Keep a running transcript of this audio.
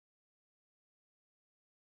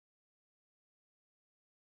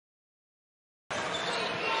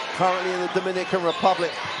currently in the Dominican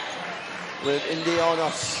Republic with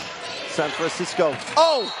Indianos, San Francisco.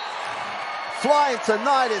 Oh! Flying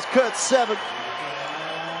tonight is Yurtseven.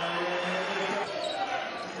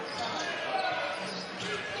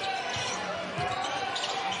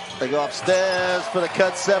 They go upstairs for the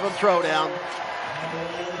Yurtseven throwdown.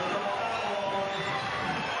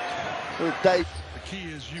 Dave. The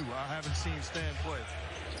key is you. I haven't seen Stan play.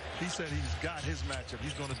 He said he's got his matchup.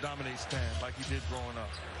 He's going to dominate Stan like he did growing up.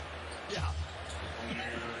 Yeah.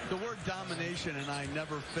 The word domination and I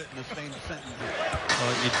never fit in the same sentence.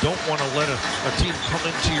 You don't want to let a team come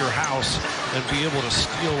into your house and be able to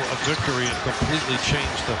steal a victory and completely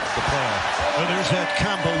change the play. Well, there's that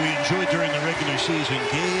combo we enjoyed during the regular season.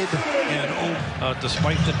 Gabe and Omer.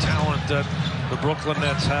 Despite the talent that the Brooklyn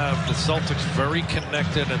Nets have, the Celtics very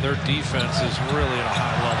connected and their defense is really at a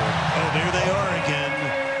high level. Oh, there they are again.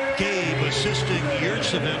 Gabe assisting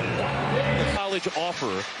Yurtseven. The college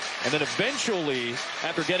offer, and then eventually,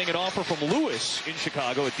 after getting an offer from Lewis in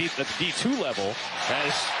Chicago at the D2 level,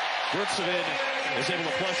 as Yurtseven is able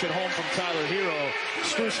to flush it home from Tyler Hero,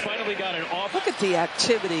 Strus finally got an offer. Look at the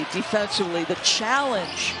activity defensively, the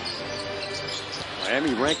challenge.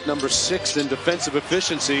 Miami ranked number 6 in defensive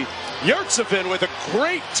efficiency. Yurtseven with a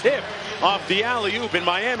great tip off the alley-oop in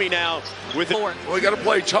Miami now with it. Well, we got to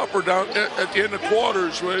play tougher down at the end of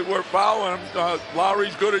quarters. We're fouling.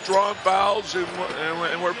 Lowry's good at drawing fouls,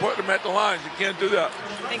 and we're putting them at the lines. You can't do that.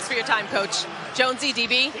 Thanks for your time, Coach. Jonesy,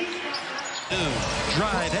 DB.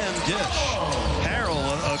 Drive and dish. Harrell,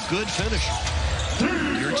 a good finish.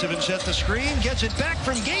 Yurtseven set the screen, gets it back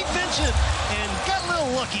from Gabe Vincent, and got a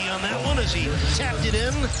little lucky on that one as he tapped it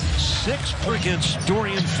in. 6 against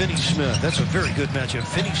Dorian Finney-Smith. That's a very good matchup.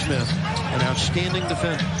 Finney-Smith, an outstanding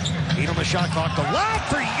defender. 8 on the shot clock. The lob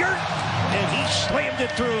for Yurt, and he slammed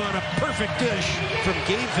it through on a perfect dish from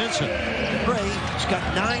Gabe Vincent. Bray's got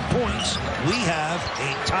 9 points. We have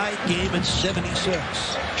a tied game at 76.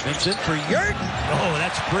 Vincent for Yurt. Oh,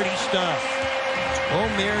 that's pretty stuff.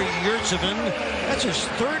 Omer Yurtseven, that's his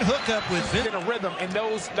 3rd hookup with Vincent. In a rhythm, and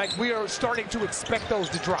those, like, we are starting to expect those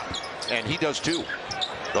to drop. And he does too.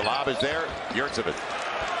 The lob is there. Yurtseven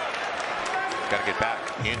got to get back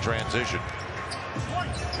in transition.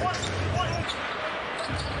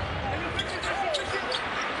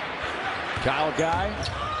 Kyle Guy,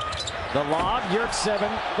 the lob,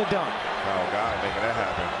 Yurtseven, the dunk. Kyle Guy making that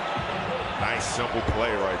happen. Nice simple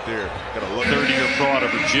play right there. Got to look. 30-year pro out of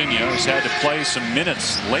Virginia. He's had to play some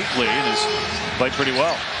minutes lately and has played pretty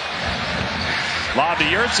well. Lob to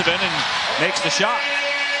Yurtseven and makes the shot.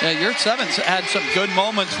 Yeah, Yurtseven's had some good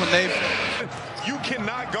moments when they've... You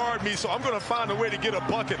cannot guard me, so I'm going to find a way to get a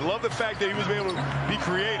bucket. Love the fact that he was able to be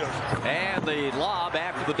creative. And the lob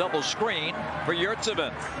after the double screen for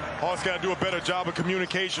Yurtseven. Hawks got to do a better job of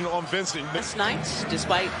communication on Vincent. Last night,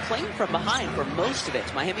 despite playing from behind for most of it,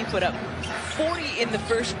 Miami put up 40 in the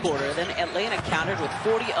first quarter. Then Atlanta countered with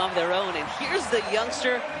 40 of their own. And here's the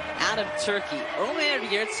youngster out of Turkey, Omer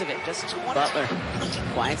Yurtseven, just 20. Butler,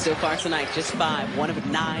 quiet so far tonight, just 5, 1 of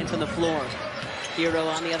 9 from the floor. Hero,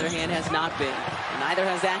 on the other hand, has not been. Neither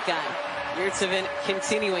has that guy. Yurtseven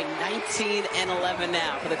continuing 19 and 11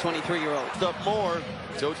 now for the 23-year-old. Up more.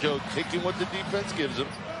 JoJo taking what the defense gives him.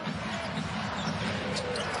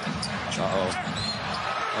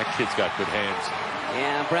 That kid's got good hands.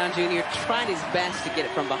 Yeah, Brown Jr. tried his best to get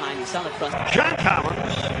it from behind. He saw the front. John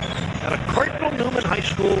Collins out of Cardinal Newman High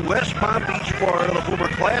School, West Palm Beach, Florida, the former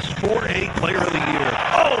Class 4A Player of the Year.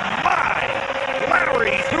 Oh, my!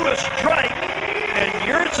 Lowry threw a strike, and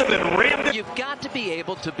Yurtseven rammed it. You've got to be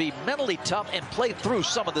able to be mentally tough and play through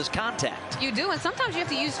some of this contact. You do, and sometimes you have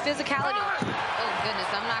to use physicality. Oh, goodness,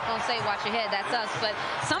 I'm not going to say watch your head, that's us, but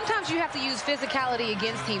sometimes you have to use physicality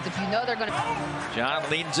against teams if you know they're going to... John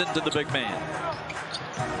leans into the big man.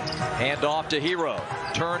 Hand off to Hero.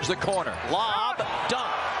 Turns the corner. Lob,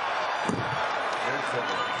 dunk.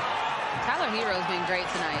 Tyler Hero's been great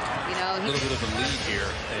tonight. You know, A little bit of a lead here,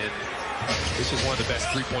 and this is one of the best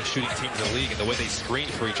three-point shooting teams in the league, and the way they screen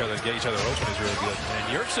for each other and get each other open is really good.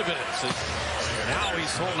 And Yurtseven, now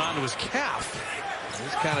he's holding on to his calf.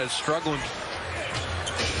 He's kind of struggling.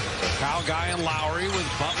 Kyle Guy and Lowry with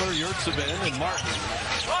Butler, Yurtseven, and Martin.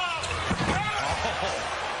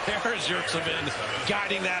 There's Yurtseven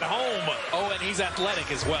guiding that home. Oh, and he's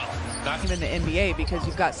athletic as well. Not in the NBA, because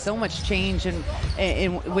you've got so much change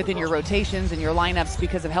within your rotations and your lineups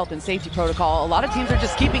because of health and safety protocol. A lot of teams are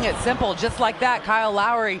just keeping it simple, just like that. Kyle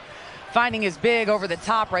Lowry finding his big over the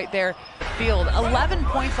top right there. Field 11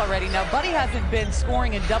 points already. Now, Buddy hasn't been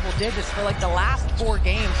scoring in double digits for like the last 4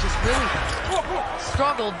 games. Just really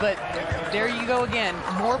struggled, but there you go again.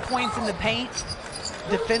 More points in the paint.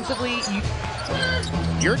 Defensively,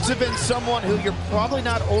 Yurtseven, someone who you're probably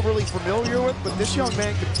not overly familiar with, but this young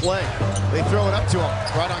man can play. They throw it up to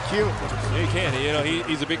him right on cue. Yeah, he can. You know,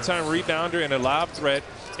 he's a big-time rebounder and a lob threat.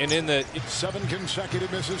 And in the 7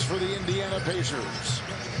 consecutive misses for the Indiana Pacers.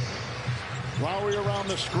 Lowry around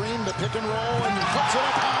the screen, the pick and roll, and puts it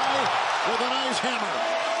up high with a nice hammer.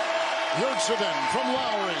 Yurtseven from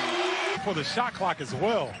Lowry. For the shot clock as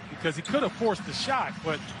well, because he could have forced the shot,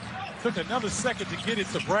 but took another second to get it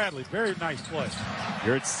to Bradley. Very nice play.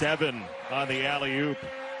 Yurtseven on the alley-oop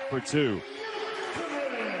for 2.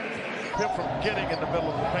 Him from getting in the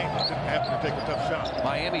middle of the paint and having to take a tough shot.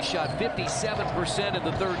 Miami shot 57% in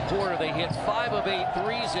the third quarter. They hit 5 of 8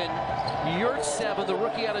 threes, and Yurtseven, the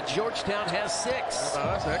rookie out of Georgetown, has 6.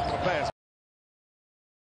 That's a heck of a pass.